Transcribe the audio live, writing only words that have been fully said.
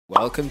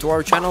Welcome to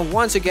our channel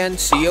once again,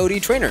 COD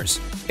Trainers.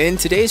 In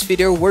today's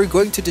video, we're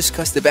going to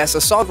discuss the best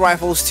assault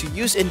rifles to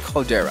use in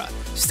Caldera.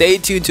 Stay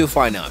tuned to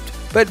find out.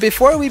 But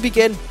before we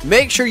begin,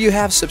 make sure you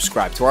have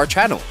subscribed to our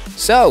channel.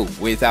 So,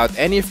 without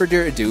any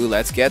further ado,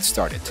 let's get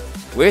started.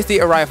 With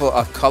the arrival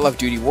of Call of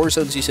Duty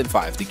Warzone Season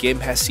 5, the game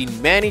has seen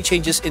many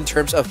changes in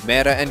terms of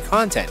meta and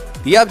content.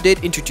 The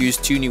update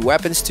introduced 2 new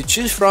weapons to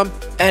choose from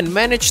and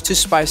managed to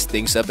spice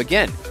things up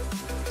again.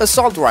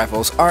 Assault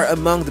rifles are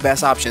among the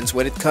best options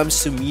when it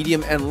comes to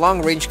medium and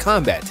long-range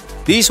combat.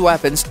 These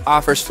weapons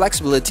offers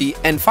flexibility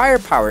and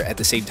firepower at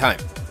the same time.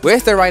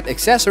 With the right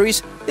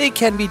accessories, they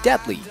can be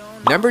deadly.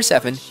 Number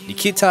 7.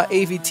 Nikita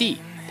AVT.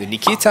 The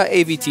Nikita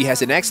AVT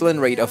has an excellent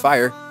rate of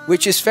fire,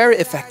 which is very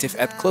effective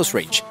at close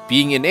range.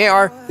 Being an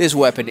AR, this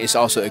weapon is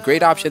also a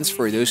great option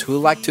for those who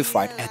like to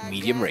fight at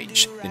medium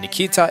range. The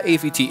Nikita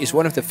AVT is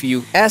one of the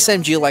few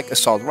SMG-like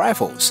assault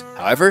rifles.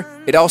 However,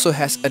 it also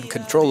has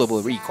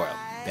uncontrollable recoil.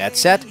 That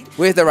said,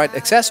 with the right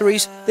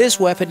accessories, this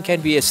weapon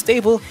can be a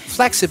stable,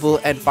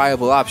 flexible, and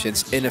viable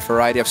options in a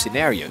variety of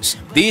scenarios.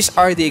 These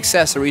are the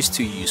accessories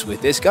to use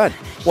with this gun.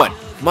 1.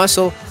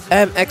 Muzzle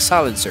MX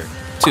Silencer.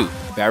 2.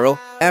 Barrel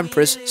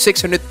Empress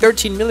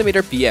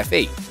 613mm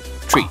BFA.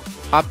 3.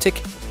 Optic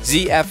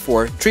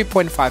ZF4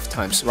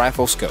 3.5x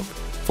rifle scope.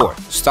 4.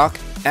 Stock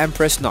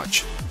Empress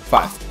Notch.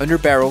 5.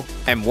 Underbarrel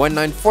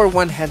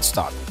M1941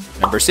 handstop.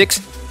 Number 6.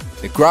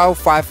 The Grau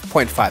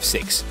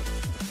 5.56.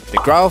 The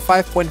Grau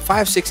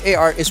 5.56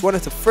 AR is one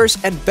of the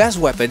first and best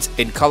weapons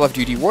in Call of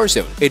Duty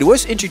Warzone. It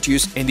was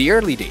introduced in the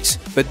early days,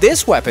 but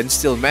this weapon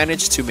still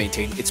managed to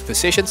maintain its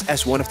positions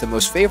as one of the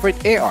most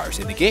favorite ARs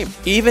in the game.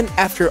 Even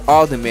after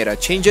all the meta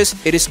changes,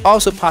 it is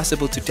also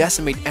possible to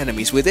decimate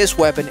enemies with this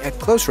weapon at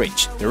close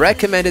range. The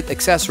recommended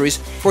accessories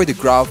for the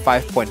Grau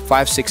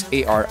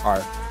 5.56 AR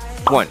are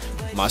 1.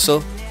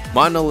 Muzzle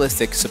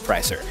Monolithic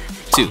Suppressor.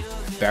 2.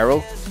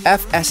 Barrel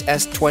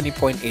FSS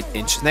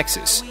 20.8-inch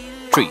Nexus.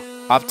 3.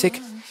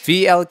 Optic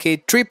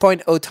VLK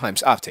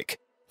 3.0x optic.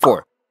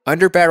 4.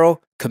 Underbarrel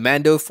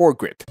Commando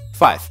foregrip.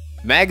 5.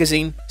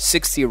 Magazine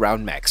 60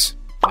 round max.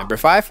 Number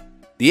 5.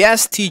 The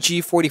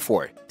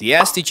STG-44. The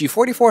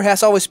STG-44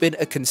 has always been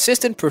a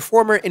consistent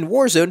performer in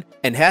Warzone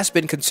and has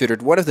been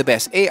considered one of the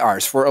best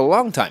ARs for a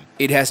long time.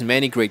 It has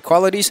many great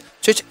qualities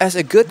such as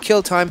a good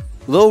kill time,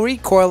 low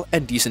recoil,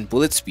 and decent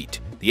bullet speed.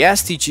 The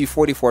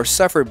STG-44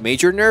 suffered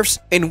major nerfs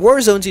in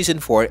Warzone Season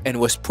 4 and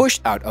was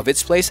pushed out of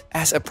its place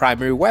as a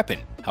primary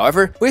weapon.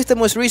 However, with the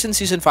most recent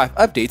Season 5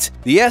 updates,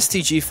 the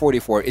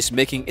STG-44 is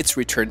making its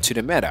return to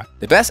the meta.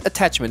 The best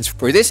attachments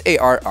for this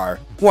AR are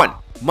 1.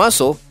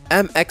 Muzzle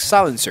MX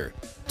Silencer.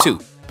 2.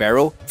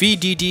 Barrel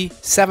VDD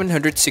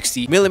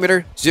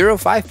 760mm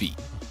 05B.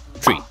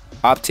 3.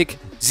 Optic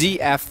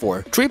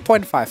ZF4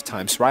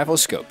 3.5x rifle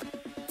scope.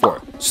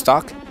 4.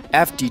 Stock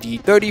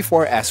FDD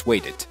 34S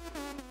weighted.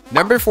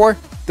 Number 4.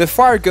 The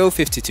Fargo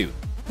 52.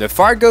 The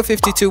Fargo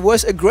 52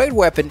 was a great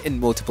weapon in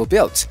multiple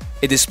builds.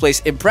 It displays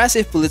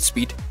impressive bullet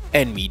speed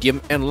and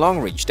medium and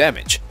long-range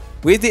damage.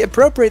 With the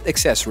appropriate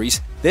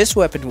accessories, this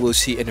weapon will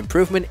see an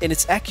improvement in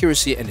its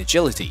accuracy and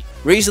agility.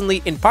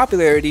 Recently, in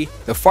popularity,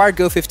 the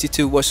Fargo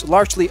 52 was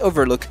largely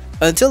overlooked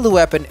until the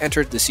weapon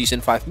entered the Season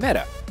 5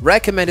 meta.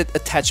 Recommended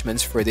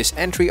attachments for this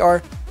entry are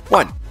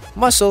 1.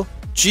 Muzzle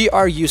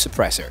GRU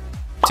Suppressor.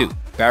 2.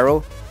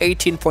 Barrel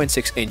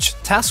 18.6-inch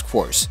Task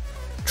Force.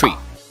 3.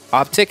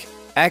 Optic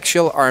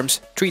Axial Arms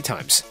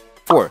 3x.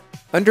 4.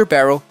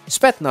 Underbarrel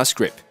Spetsnaz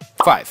Grip.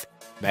 5.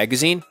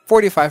 Magazine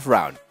 45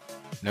 round.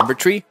 Number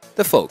 3.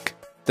 The Folk.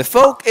 The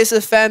Folk is a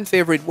fan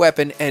favorite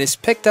weapon and is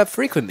picked up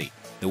frequently.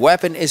 The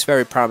weapon is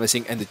very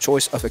promising and the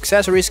choice of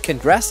accessories can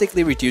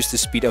drastically reduce the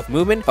speed of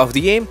movement of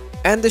the aim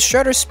and the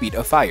shutter speed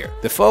of fire.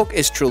 The Folk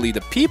is truly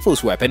the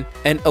people's weapon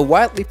and a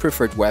widely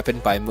preferred weapon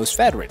by most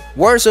veteran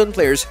Warzone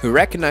players who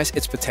recognize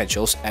its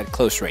potentials at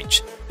close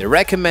range. The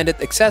recommended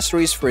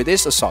accessories for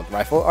this assault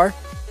rifle are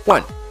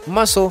 1.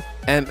 Muzzle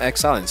MX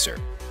Silencer.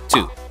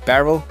 2.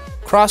 Barrel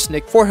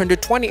Crossnick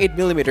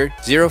 428mm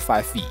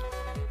 05V.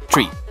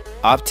 3.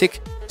 Optic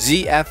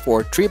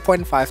ZF4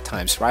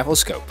 3.5x rifle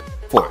scope.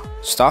 4.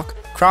 Stock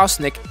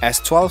Crossnick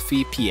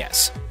S12V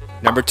PS.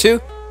 Number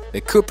 2.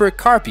 The Cooper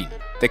Carbine.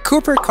 The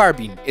Cooper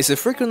Carbine is a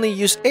frequently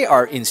used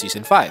AR in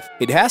Season 5.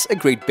 It has a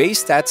great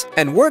base stats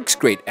and works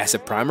great as a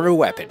primary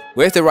weapon.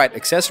 With the right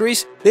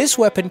accessories, this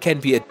weapon can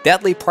be a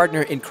deadly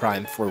partner in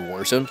crime for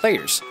Warzone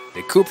players.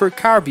 The Cooper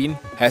Carbine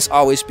has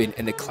always been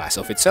in a class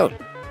of its own.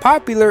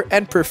 Popular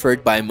and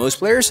preferred by most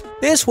players,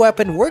 this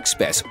weapon works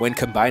best when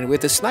combined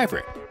with a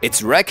sniper.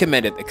 Its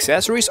recommended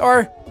accessories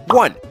are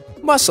 1.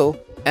 Muzzle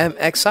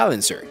MX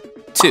Silencer.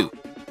 2.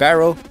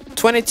 Barrel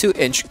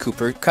 22-inch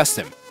Cooper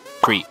Custom.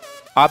 3.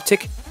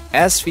 Optic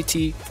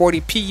SVT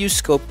 40 PU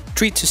scope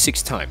 3 to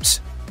 6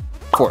 times.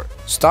 4.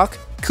 Stock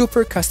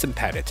Cooper Custom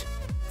Padded.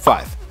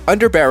 5.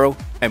 Underbarrel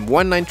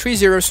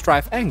M1930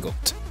 Strife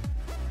Angled.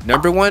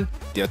 Number 1.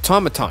 The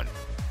Automaton.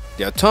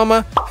 The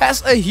Automa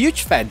has a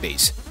huge fan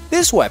base.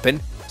 This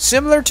weapon,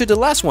 similar to the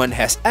last one,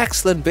 has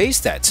excellent base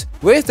stats.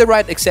 With the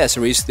right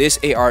accessories, this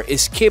AR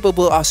is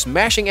capable of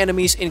smashing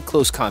enemies in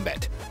close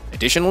combat.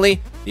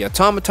 Additionally, the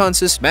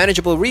automaton's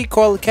manageable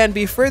recoil can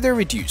be further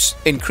reduced,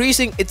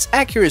 increasing its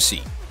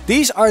accuracy.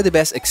 These are the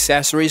best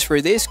accessories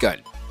for this gun.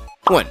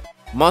 1.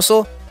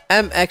 Muzzle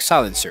MX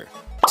silencer.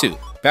 2.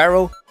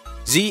 Barrel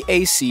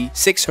ZAC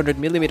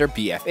 600mm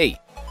BFA.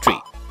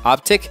 3.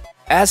 Optic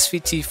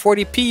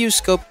SVT40 PU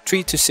scope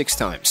 3 to 6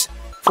 times.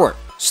 4.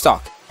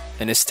 Stock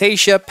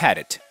Anastasia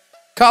padded.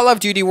 Call of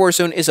Duty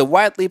Warzone is a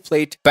widely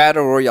played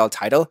battle royale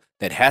title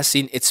that has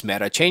seen its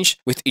meta change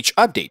with each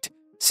update.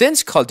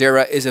 Since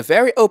Caldera is a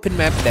very open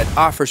map that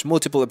offers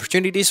multiple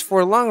opportunities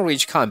for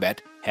long-range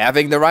combat,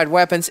 having the right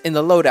weapons in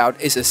the loadout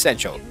is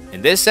essential.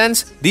 In this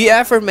sense, the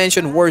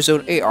aforementioned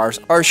Warzone ARs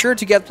are sure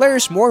to get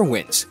players more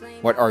wins.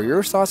 What are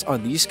your thoughts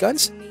on these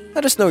guns?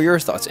 Let us know your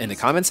thoughts in the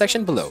comment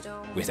section below.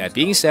 With that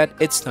being said,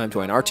 it's time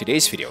to end our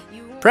today's video.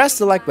 Press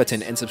the like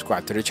button and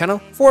subscribe to the channel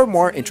for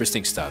more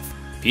interesting stuff.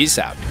 Peace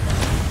out.